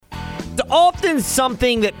It's often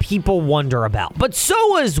something that people wonder about, but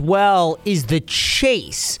so as well is the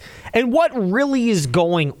chase and what really is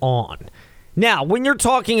going on. Now, when you're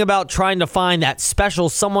talking about trying to find that special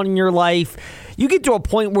someone in your life, you get to a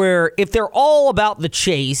point where if they're all about the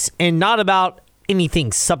chase and not about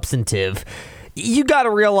anything substantive, you got to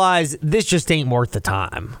realize this just ain't worth the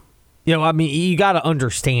time. You got to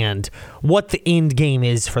understand what the end game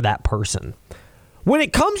is for that person. When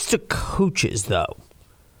it comes to coaches, though,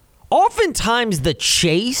 oftentimes the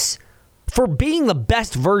chase for being the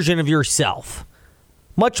best version of yourself,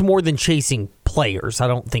 much more than chasing players. I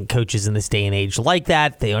don't think coaches in this day and age like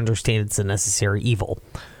that. They understand it's a necessary evil.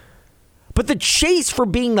 But the chase for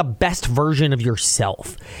being the best version of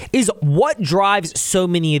yourself is what drives so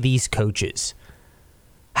many of these coaches.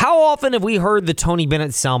 How often have we heard the Tony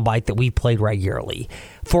Bennett soundbite that we played regularly?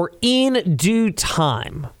 For in due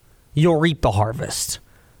time, you'll reap the harvest.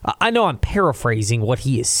 I know I'm paraphrasing what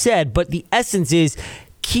he has said, but the essence is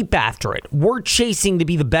keep after it. We're chasing to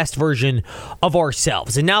be the best version of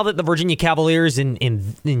ourselves. And now that the Virginia Cavaliers and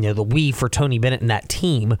the we for Tony Bennett and that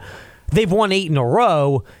team, they've won 8 in a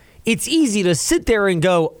row, it's easy to sit there and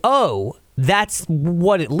go, oh, that's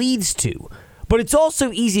what it leads to. But it's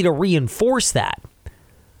also easy to reinforce that.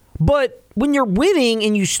 But when you're winning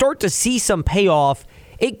and you start to see some payoff,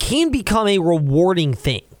 it can become a rewarding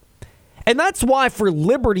thing. And that's why for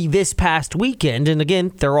Liberty this past weekend, and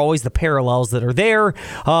again, there are always the parallels that are there.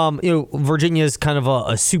 Virginia is kind of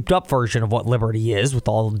a souped-up version of what Liberty is, with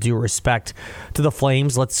all due respect to the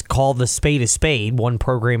Flames. Let's call the spade a spade. One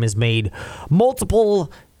program has made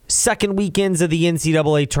multiple second weekends of the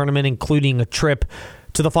NCAA tournament, including a trip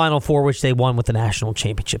to the Final Four, which they won with the national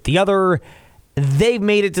championship. The other, they've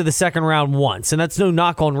made it to the second round once, and that's no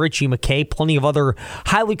knock on Ritchie McKay. Plenty of other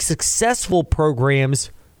highly successful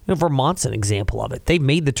programs. Vermont's an example of it. They've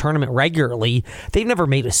made the tournament regularly. They've never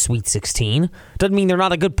made a Sweet 16. Doesn't mean they're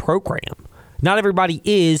not a good program. Not everybody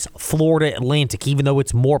is Florida Atlantic, even though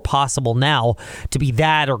it's more possible now to be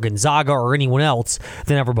that or Gonzaga or anyone else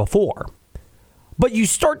than ever before. But you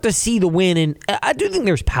start to see the win, and I do think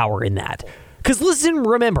there's power in that. Because listen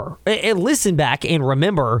back and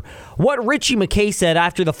remember what Ritchie McKay said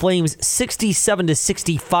after the Flames'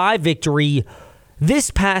 67-65 victory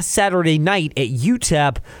this past Saturday night at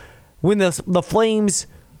UTEP, when the Flames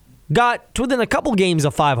got to within a couple games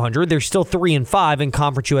of 500. They're still 3-5 in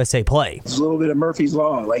Conference USA play. It's a little bit of Murphy's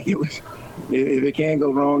Law. Like if it can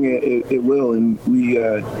go wrong, it will. And we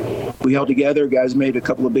held together. Guys made a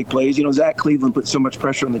couple of big plays. Zach Cleveland put so much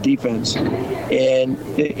pressure on the defense, and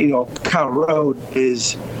Kyle Rode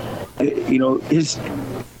is,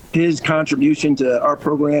 his contribution to our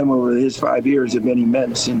program over his 5 years have been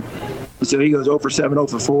immense. And so he goes 0 for 7, 0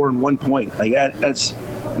 for 4, and 1 point. Like that's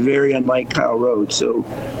very unlike Kyle Rhodes. So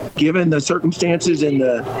given the circumstances and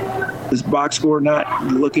this box score not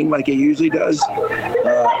looking like it usually does,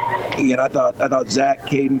 I thought Zach,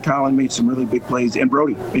 Caden, Colin made some really big plays, and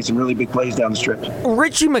Brody made some really big plays down the stretch.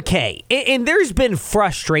 Ritchie McKay, and there's been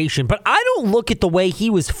frustration, but I don't look at the way he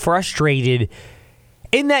was frustrated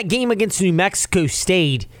in that game against New Mexico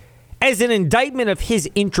State as an indictment of his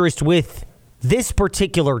interest with this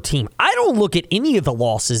particular team. I don't look at any of the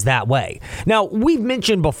losses that way. Now, we've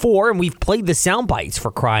mentioned before, and we've played the sound bites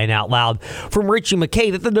for crying out loud from Ritchie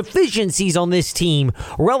McKay, that the deficiencies on this team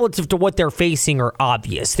relative to what they're facing are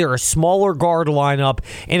obvious. They're a smaller guard lineup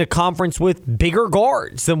in a conference with bigger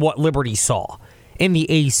guards than what Liberty saw in the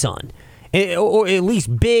ASUN. Or at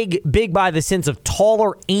least big by the sense of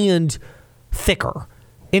taller and thicker.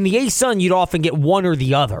 In the ASUN, you'd often get one or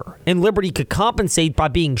the other, and Liberty could compensate by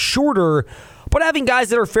being shorter, but having guys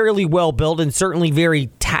that are fairly well built and certainly very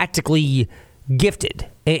tactically gifted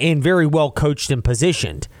and very well coached and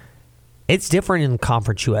positioned. It's different in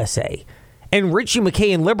Conference USA, and Ritchie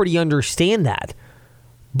McKay and Liberty understand that.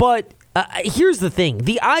 But here's the thing.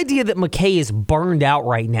 The idea that McKay is burned out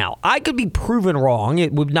right now, I could be proven wrong.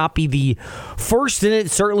 It would not be the first, and it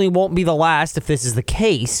certainly won't be the last if this is the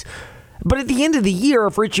case. But at the end of the year,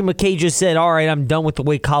 if Ritchie McKay just said, all right, I'm done with the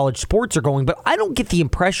way college sports are going, but I don't get the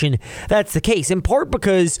impression that's the case, in part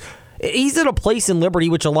because he's at a place in Liberty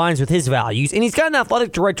which aligns with his values, and he's got an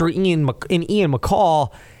athletic director in Ian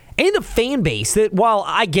McCall and a fan base that, while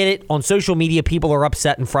I get it, on social media people are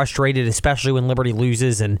upset and frustrated, especially when Liberty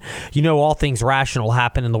loses, and all things rational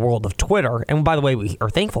happen in the world of Twitter. And by the way, we are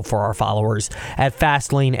thankful for our followers at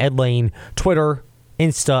Fastlane, Edlane, Twitter,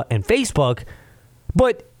 Insta, and Facebook.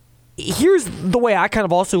 But here's the way I kind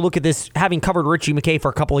of also look at this, having covered Ritchie McKay for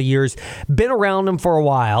a couple of years, been around him for a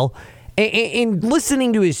while, and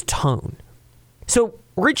listening to his tone. So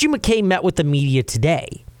Ritchie McKay met with the media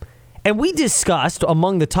today, and we discussed,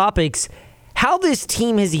 among the topics, how this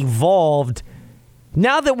team has evolved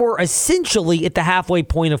now that we're essentially at the halfway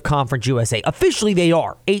point of Conference USA. Officially, they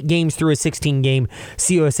are 8 games through a 16-game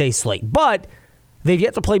CUSA slate. But they've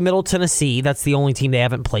yet to play Middle Tennessee. That's the only team they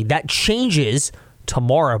haven't played. That changes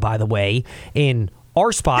tomorrow, by the way, in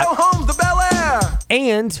our spot. Go home to Bel Air!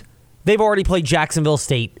 And they've already played Jacksonville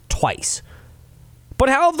State twice. But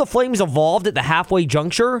how have the Flames evolved at the halfway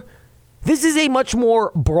juncture? This is a much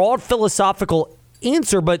more broad philosophical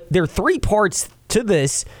answer, but there are 3 parts to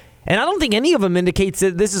this. And I don't think any of them indicates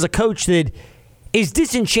that this is a coach that is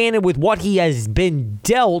disenchanted with what he has been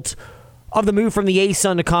dealt of the move from the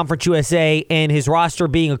A-Sun to Conference USA and his roster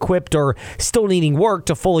being equipped or still needing work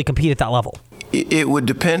to fully compete at that level. It would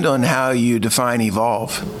depend on how you define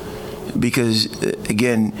evolve. Because,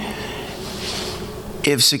 again,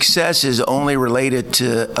 if success is only related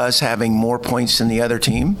to us having more points than the other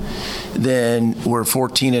team, then we're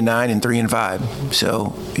 14-9 and 3-5.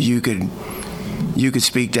 So you could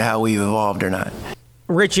speak to how we've evolved or not.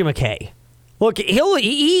 Ritchie McKay. Look,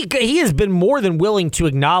 he has been more than willing to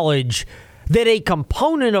acknowledge that a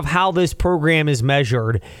component of how this program is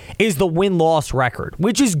measured is the win-loss record,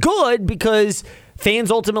 which is good because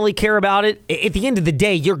fans ultimately care about it. At the end of the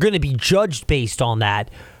day, you're going to be judged based on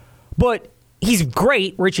that. But he's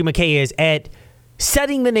great, Ritchie McKay is, at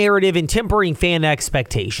setting the narrative and tempering fan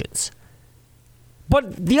expectations.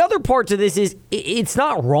 But the other part to this is it's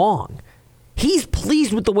not wrong. He's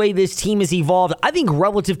pleased with the way this team has evolved, I think,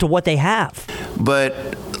 relative to what they have.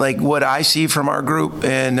 But like what I see from our group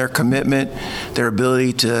and their commitment, their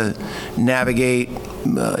ability to navigate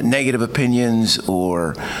negative opinions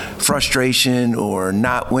or frustration or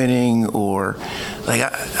not winning, or like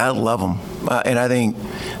I love them. And I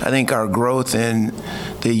think our growth and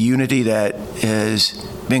the unity that has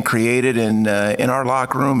been created in our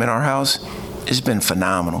locker room, in our house, has been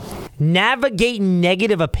phenomenal. Navigate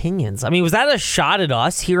negative opinions. I mean, was that a shot at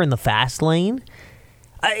us here in the fast lane?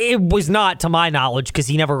 It was not, to my knowledge, because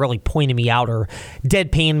he never really pointed me out or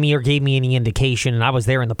deadpanned me or gave me any indication. And I was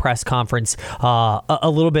there in the press conference a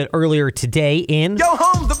little bit earlier today in... Go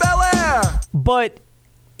home to Bel Air! But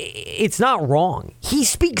it's not wrong. He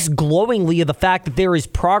speaks glowingly of the fact that there is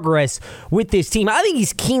progress with this team. I think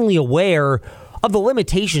he's keenly aware of the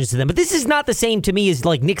limitations to them. But this is not the same to me as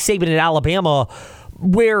like Nick Saban at Alabama,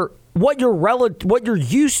 where what you're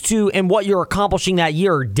used to and what you're accomplishing that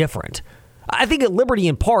year are different. I think at Liberty,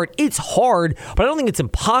 in part, it's hard, but I don't think it's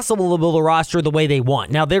impossible to build a roster the way they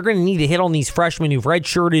want. Now, they're going to need to hit on these freshmen who've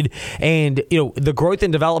redshirted and, the growth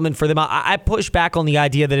and development for them. I push back on the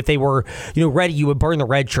idea that if they were, ready, you would burn the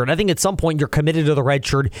red shirt. I think at some point you're committed to the red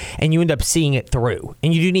shirt and you end up seeing it through.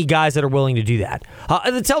 And you do need guys that are willing to do that.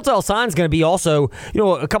 The telltale sign is going to be also,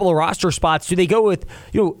 a couple of roster spots. Do they go with,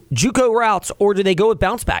 JUCO routes or do they go with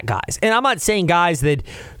bounce back guys? And I'm not saying guys that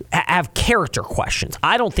have character questions.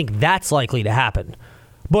 I don't think that's likely to happen.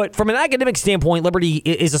 But from an academic standpoint, Liberty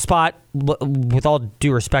is a spot, with all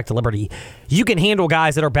due respect to Liberty, you can handle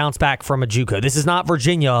guys that are bounced back from a JUCO. This is not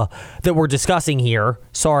Virginia that we're discussing here.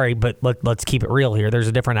 Sorry, but let's keep it real here. There's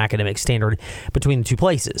a different academic standard between the two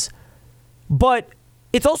places. But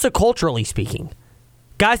it's also culturally speaking.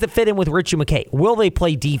 Guys that fit in with Ritchie McKay, will they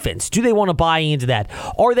play defense? Do they want to buy into that?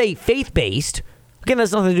 Are they faith-based? Again,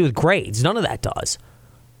 that's nothing to do with grades. None of that does.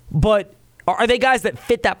 But are they guys that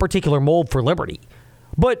fit that particular mold for Liberty?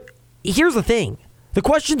 But here's the thing. The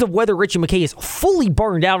questions of whether Ritchie McKay is fully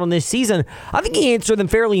burned out on this season, I think he answered them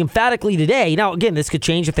fairly emphatically today. Now, again, this could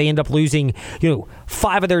change if they end up losing,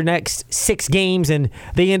 5 of their next 6 games and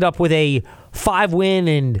they end up with a 5-win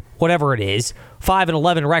and whatever it is,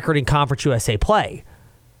 5-11 record in Conference USA play.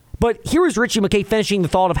 But here is Ritchie McKay finishing the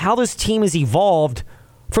thought of how this team has evolved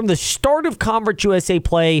from the start of Conference USA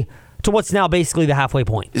play to what's now basically the halfway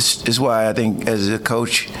point. This is why I think as a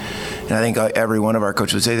coach, and I think every one of our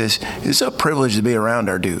coaches would say this, it's a privilege to be around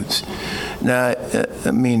our dudes. Now,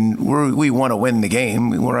 we want to win the game.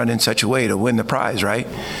 We run in such a way to win the prize, right?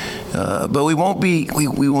 But we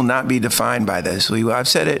will not be defined by this. I've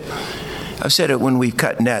said it when we've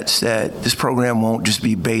cut nets, that this program won't just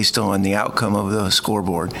be based on the outcome of the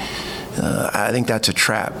scoreboard. I think that's a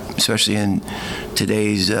trap, especially in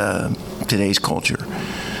today's culture.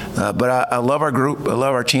 But I love our group. I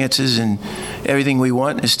love our chances, and everything we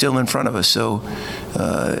want is still in front of us. So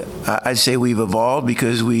I'd say we've evolved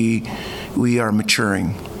because we are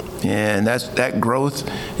maturing, and that growth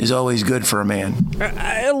is always good for a man.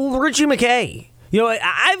 Ritchie McKay.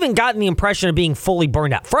 I haven't gotten the impression of being fully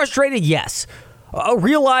burned out. Frustrated, yes.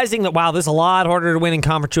 Realizing that, wow, this is a lot harder to win in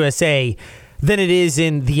Conference USA than it is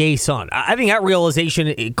in the A-Sun. I think that realization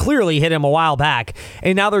it clearly hit him a while back,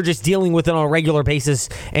 and now they're just dealing with it on a regular basis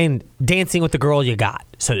and dancing with the girl you got,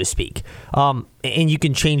 so to speak. And you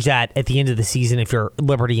can change that at the end of the season if you're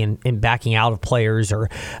Liberty in backing out of players or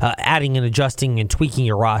adding and adjusting and tweaking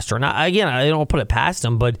your roster. And again, I don't put it past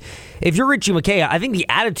them, but if you're Ritchie McKay, I think the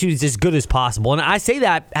attitude is as good as possible. And I say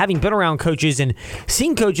that having been around coaches and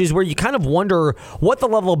seen coaches where you kind of wonder what the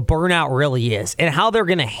level of burnout really is and how they're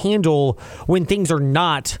going to handle when things are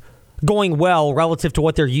not going well relative to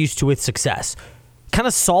what they're used to with success. Kind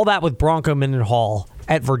of saw that with Bronco Mendenhall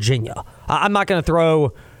at Virginia. I'm not going to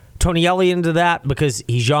throw Tony Elliott into that because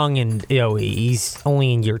he's young and he's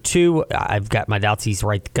only in year 2. I've got my doubts he's the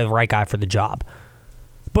right guy for the job.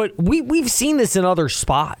 But we've seen this in other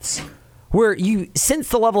spots where you sense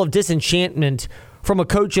the level of disenchantment from a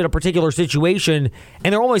coach in a particular situation,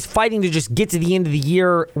 and they're almost fighting to just get to the end of the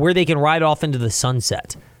year where they can ride off into the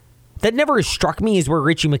sunset. That never has struck me as where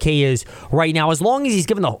Ritchie McKay is right now. As long as he's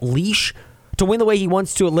given the leash to win the way he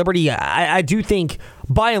wants to at Liberty, I do think,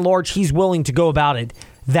 by and large, he's willing to go about it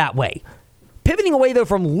that way. Pivoting away, though,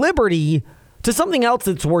 from Liberty to something else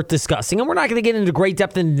that's worth discussing, and we're not going to get into great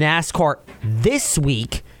depth in NASCAR this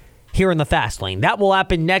week here in the Fast Lane. That will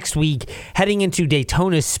happen next week, heading into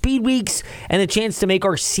Daytona Speed Weeks and a chance to make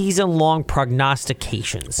our season-long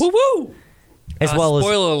prognostications. Woo-woo! As well as...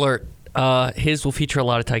 Spoiler alert, his will feature a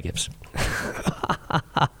lot of Ty Gibbs.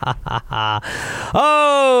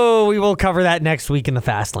 Oh, we will cover that next week in the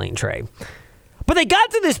Fast Lane, Trey. But they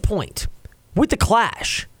got to this point with the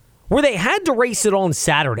Clash where they had to race it on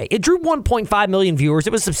Saturday. It drew 1.5 million viewers.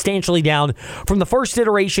 It was substantially down from the first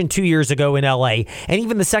iteration 2 years ago in LA and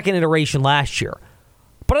even the second iteration last year.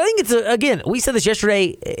 But I think it's, again, we said this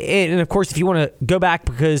yesterday, and of course, if you want to go back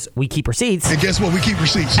because we keep receipts. And guess what? We keep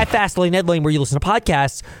receipts. At Fast Lane, Ed Lane, where you listen to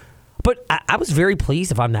podcasts. But I was very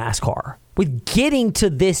pleased if I'm NASCAR with getting to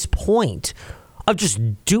this point of just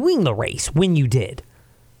doing the race when you did.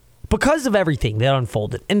 Because of everything that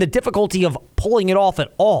unfolded and the difficulty of pulling it off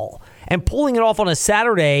at all. And pulling it off on a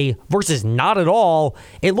Saturday versus not at all,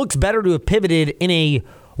 it looks better to have pivoted in a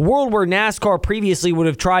world where NASCAR previously would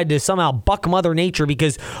have tried to somehow buck Mother Nature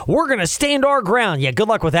because we're going to stand our ground. Yeah, good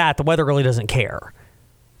luck with that. The weather really doesn't care.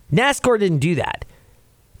 NASCAR didn't do that.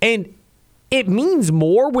 And it means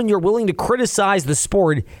more when you're willing to criticize the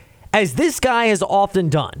sport, as this guy has often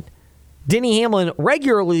done. Denny Hamlin,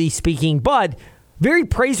 regularly speaking, but very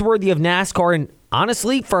praiseworthy of NASCAR, and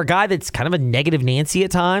honestly, for a guy that's kind of a negative Nancy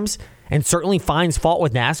at times, and certainly finds fault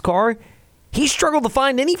with NASCAR, he struggled to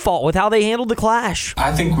find any fault with how they handled the Clash.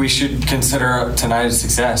 I think we should consider tonight a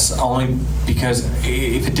success, only because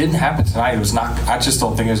if it didn't happen tonight, it was not. I just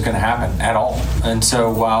don't think it was going to happen at all. And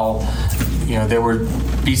so while there would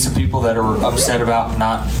be some people that are upset about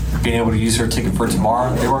not being able to use their ticket for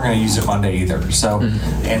tomorrow, they weren't going to use it Monday either. So,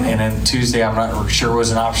 and then Tuesday, I'm not sure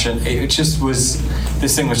was an option. It just was.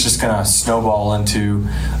 This thing was just going to snowball into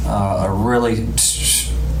a really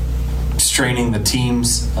straining the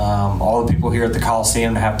teams, all the people here at the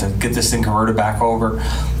Coliseum to have to get this thing converted back over.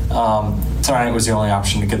 Tonight was the only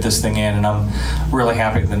option to get this thing in, and I'm really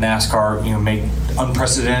happy that NASCAR, made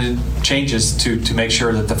unprecedented changes to make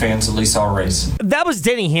sure that the fans at least saw a race. That was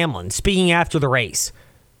Denny Hamlin speaking after the race.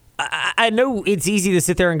 I know it's easy to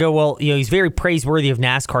sit there and go, well, he's very praiseworthy of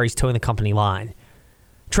NASCAR. He's towing the company line.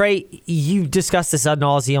 Trey, you discussed this ad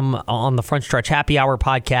nauseum on the Front Stretch Happy Hour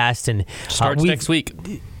podcast, and starts next week.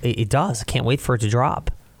 It does. I can't wait for it to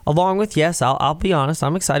drop. Along with, yes, I'll be honest,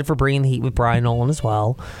 I'm excited for Bringing the Heat with Brian Nolan as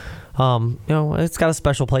well. It's got a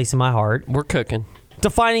special place in my heart. We're cooking.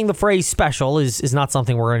 Defining the phrase special is not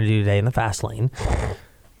something we're going to do today in the Fast Lane.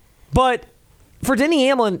 But for Denny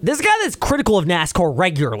Hamlin, this is a guy that's critical of NASCAR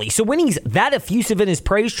regularly. So when he's that effusive in his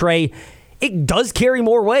praise, Trey, it does carry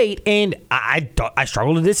more weight. And I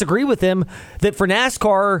struggle to disagree with him that for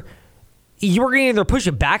NASCAR, you were going to either push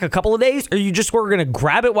it back a couple of days or you just were going to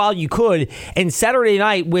grab it while you could. And Saturday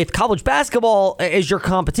night with college basketball as your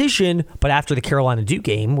competition, but after the Carolina Duke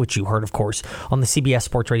game, which you heard, of course, on the CBS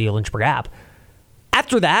Sports Radio Lynchburg app,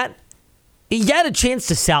 after that, you had a chance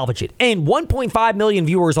to salvage it. And 1.5 million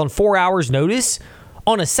viewers on 4 hours' notice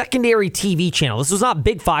on a secondary TV channel. This was not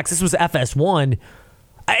Big Fox. This was FS1.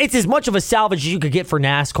 It's as much of a salvage as you could get for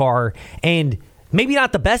NASCAR. And maybe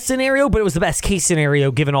not the best scenario, but it was the best case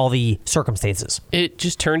scenario given all the circumstances. It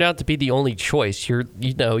just turned out to be the only choice.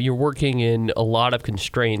 You're working in a lot of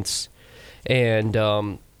constraints,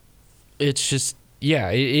 and it's just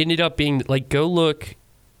it ended up being like, go look.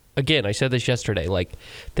 Again, I said this yesterday. Like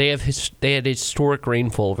they had historic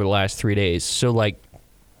rainfall over the last 3 days. So like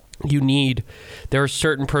there are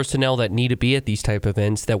certain personnel that need to be at these type of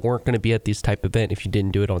events that weren't going to be at this type of event if you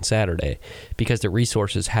didn't do it on Saturday because the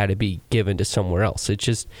resources had to be given to somewhere else.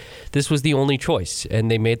 This was the only choice, and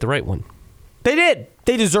they made the right one. They did.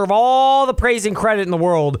 They deserve all the praise and credit in the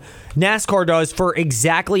world, NASCAR does, for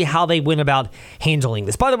exactly how they went about handling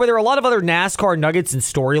this. By the way, there are a lot of other NASCAR nuggets and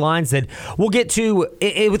storylines that we'll get to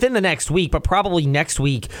within the next week, but probably next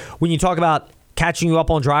week when you talk about catching you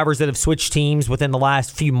up on drivers that have switched teams within the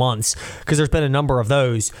last few months, because there's been a number of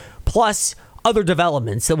those, plus other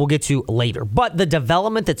developments that we'll get to later. But the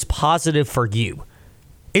development that's positive for you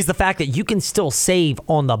is the fact that you can still save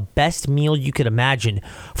on the best meal you could imagine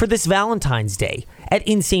for this Valentine's Day at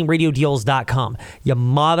InsaneRadioDeals.com.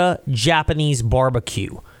 Yamada Japanese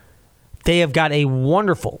Barbecue. They have got a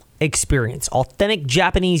wonderful experience. Authentic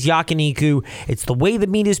Japanese yakiniku. It's the way the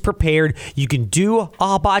meat is prepared. You can do a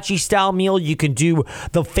hibachi style meal. You can do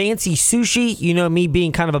the fancy sushi. You know, me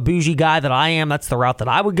being kind of a bougie guy that I am, that's the route that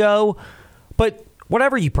I would go. But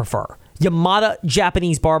whatever you prefer. Yamada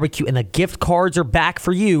Japanese Barbecue, and the gift cards are back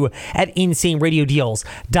for you at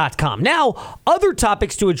InsaneRadioDeals.com. Now, other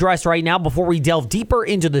topics to address right now before we delve deeper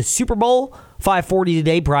into the Super Bowl. 5:40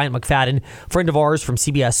 today, Bryant McFadden, friend of ours from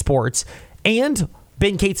CBS Sports, and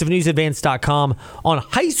Ben Cates of NewsAdvance.com on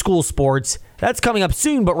high school sports. That's coming up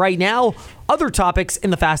soon, but right now, other topics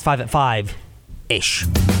in the Fast Five at 5-ish.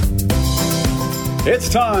 It's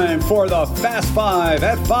time for the Fast Five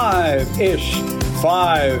at 5-ish.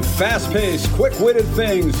 5 fast-paced, quick-witted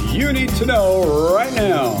things you need to know right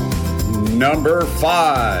now. Number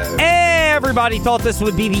 5. Everybody thought this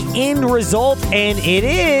would be the end result, and it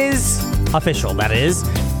is official. That is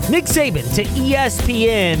Nick Saban to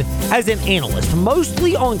ESPN as an analyst,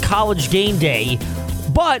 mostly on College Game Day,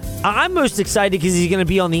 but I'm most excited because he's going to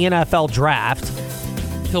be on the NFL Draft.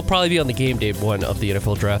 He'll probably be on the game day one of the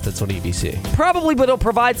NFL Draft that's on ABC. Probably, but he'll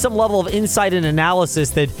provide some level of insight and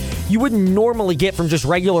analysis that you wouldn't normally get from just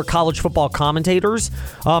regular college football commentators.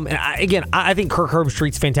 I think Kirk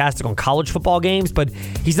Herbstreit's fantastic on college football games, but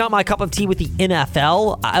he's not my cup of tea with the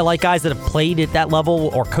NFL. I like guys that have played at that level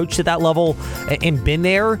or coached at that level and been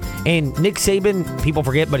there. And Nick Saban, people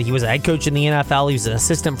forget, but he was a head coach in the NFL. He was an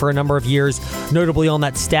assistant for a number of years, notably on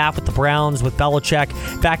that staff with the Browns, with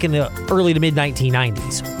Belichick, back in the early to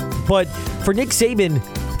mid-1990s. But for Nick Saban,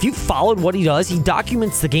 if you followed what he does, he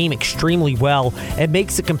documents the game extremely well and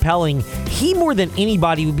makes it compelling. He, more than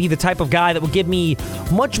anybody, would be the type of guy that would give me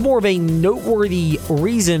much more of a noteworthy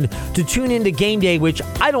reason to tune into game day, which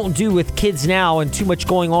I don't do with kids now and too much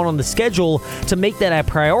going on the schedule to make that a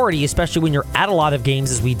priority, especially when you're at a lot of games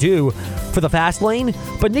as we do for the fast lane.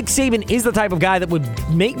 But Nick Saban is the type of guy that would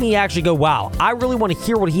make me actually go, wow, I really want to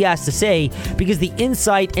hear what he has to say, because the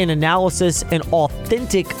insight and analysis and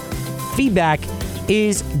authentic feedback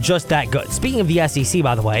is just that good. Speaking of the SEC,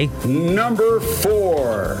 by the way. Number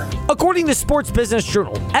 4. According to Sports Business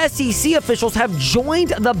Journal, SEC officials have joined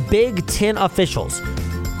the Big Ten officials,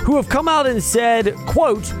 who have come out and said,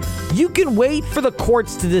 quote, you can wait for the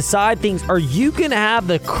courts to decide things, or you can have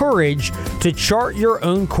the courage to chart your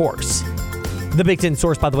own course. The Big Ten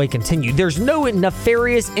source, by the way, continued, there's no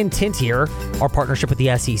nefarious intent here, our partnership with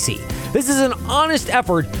the SEC. This is an honest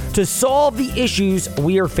effort to solve the issues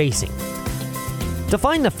we are facing.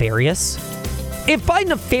 Define nefarious. If by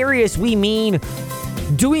nefarious we mean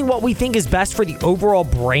doing what we think is best for the overall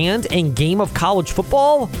brand and game of college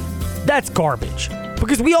football, that's garbage.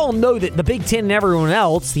 Because we all know that the Big Ten and everyone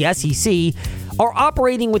else, the SEC, are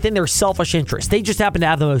operating within their selfish interests. They just happen to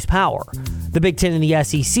have the most power. The Big Ten and the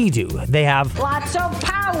SEC do. They have lots of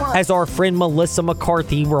power, as our friend Melissa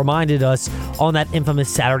McCarthy reminded us on that infamous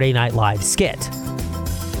Saturday Night Live skit.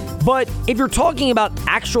 But if you're talking about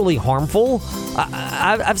actually harmful,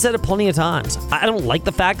 I've said it plenty of times. I don't like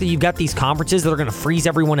the fact that you've got these conferences that are going to freeze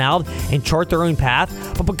everyone out and chart their own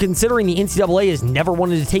path. But considering the NCAA has never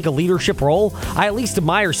wanted to take a leadership role, I at least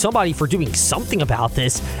admire somebody for doing something about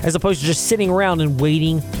this, as opposed to just sitting around and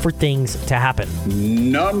waiting for things to happen.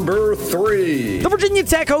 Number 3. The Virginia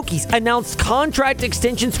Tech Hokies announced contract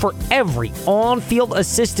extensions for every on-field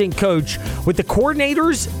assistant coach, with the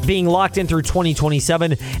coordinators being locked in through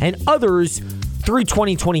 2027 and others through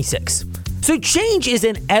 2026. So change is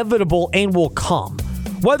inevitable and will come.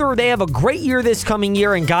 Whether they have a great year this coming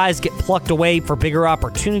year and guys get plucked away for bigger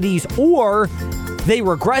opportunities, or they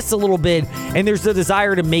regress a little bit and there's the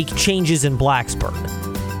desire to make changes in Blacksburg.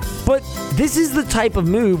 But this is the type of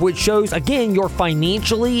move which shows, again, you're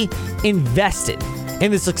financially invested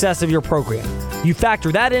in the success of your program. You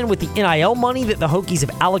factor that in with the NIL money that the Hokies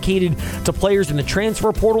have allocated to players in the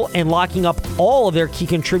transfer portal and locking up all of their key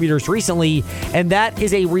contributors recently, and that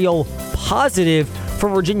is a real positive for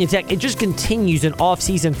Virginia Tech. It just continues an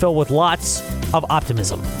offseason filled with lots of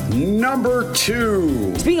optimism. Number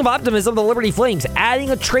 2. Speaking of optimism, the Liberty Flames adding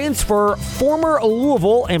a transfer, former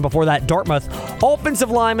Louisville, and before that Dartmouth, offensive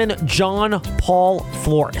lineman John Paul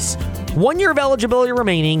Flores. 1 year of eligibility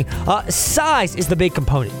remaining. Size is the big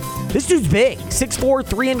component. This dude's big. 6'4",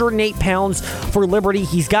 308 pounds for Liberty.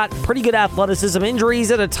 He's got pretty good athleticism.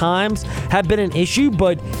 Injuries at times have been an issue,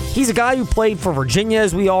 but he's a guy who played for Virginia,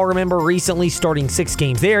 as we all remember, recently, starting 6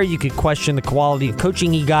 games there. You could question the quality of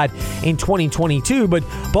coaching he got in 2022, but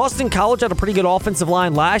Boston College had a pretty good offensive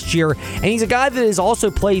line last year, and he's a guy that has also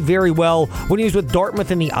played very well when he was with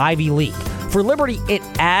Dartmouth in the Ivy League. For Liberty, it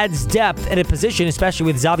adds depth at a position, especially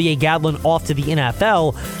with Xavier Gadlin off to the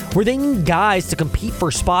NFL, where they need guys to compete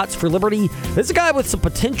for spots for Liberty. This is a guy with some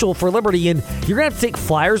potential for Liberty, and you're going to have to take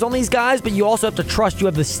flyers on these guys, but you also have to trust you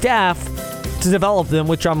have the staff to develop them,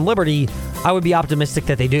 which on Liberty, I would be optimistic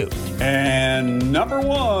that they do. And number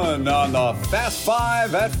 1 on the Fast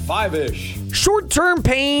 5 at 5-ish. Short-term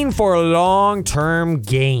pain for long-term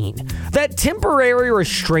gain. That temporary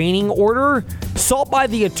restraining order sought by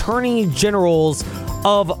the Attorney Generals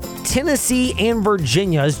of Tennessee and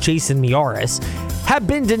Virginia's Jason Miyares have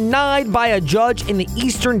been denied by a judge in the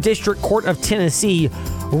Eastern District Court of Tennessee,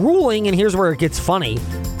 ruling, and here's where it gets funny,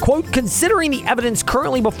 quote, considering the evidence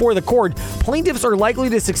currently before the court, plaintiffs are likely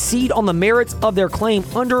to succeed on the merits of their claim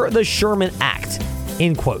under the Sherman Act,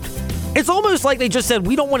 end quote. It's almost like they just said,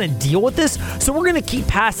 we don't want to deal with this, so we're going to keep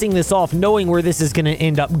passing this off knowing where this is going to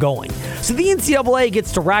end up going. So the NCAA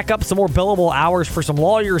gets to rack up some more billable hours for some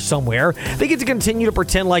lawyers somewhere. They get to continue to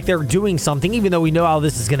pretend like they're doing something, even though we know how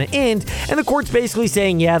this is going to end. And the court's basically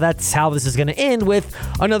saying, yeah, that's how this is going to end, with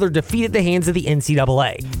another defeat at the hands of the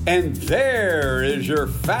NCAA. And there is your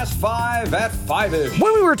Fast 5 at 5-ish.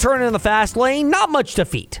 When we return in the fast lane, not much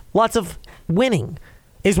defeat. Lots of winning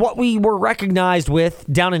is what we were recognized with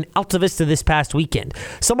down in Alta Vista this past weekend.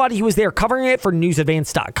 Somebody who was there covering it for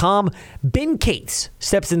newsadvance.com, Ben Cates,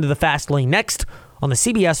 steps into the fast lane next on the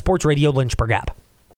CBS Sports Radio Lynchburg app.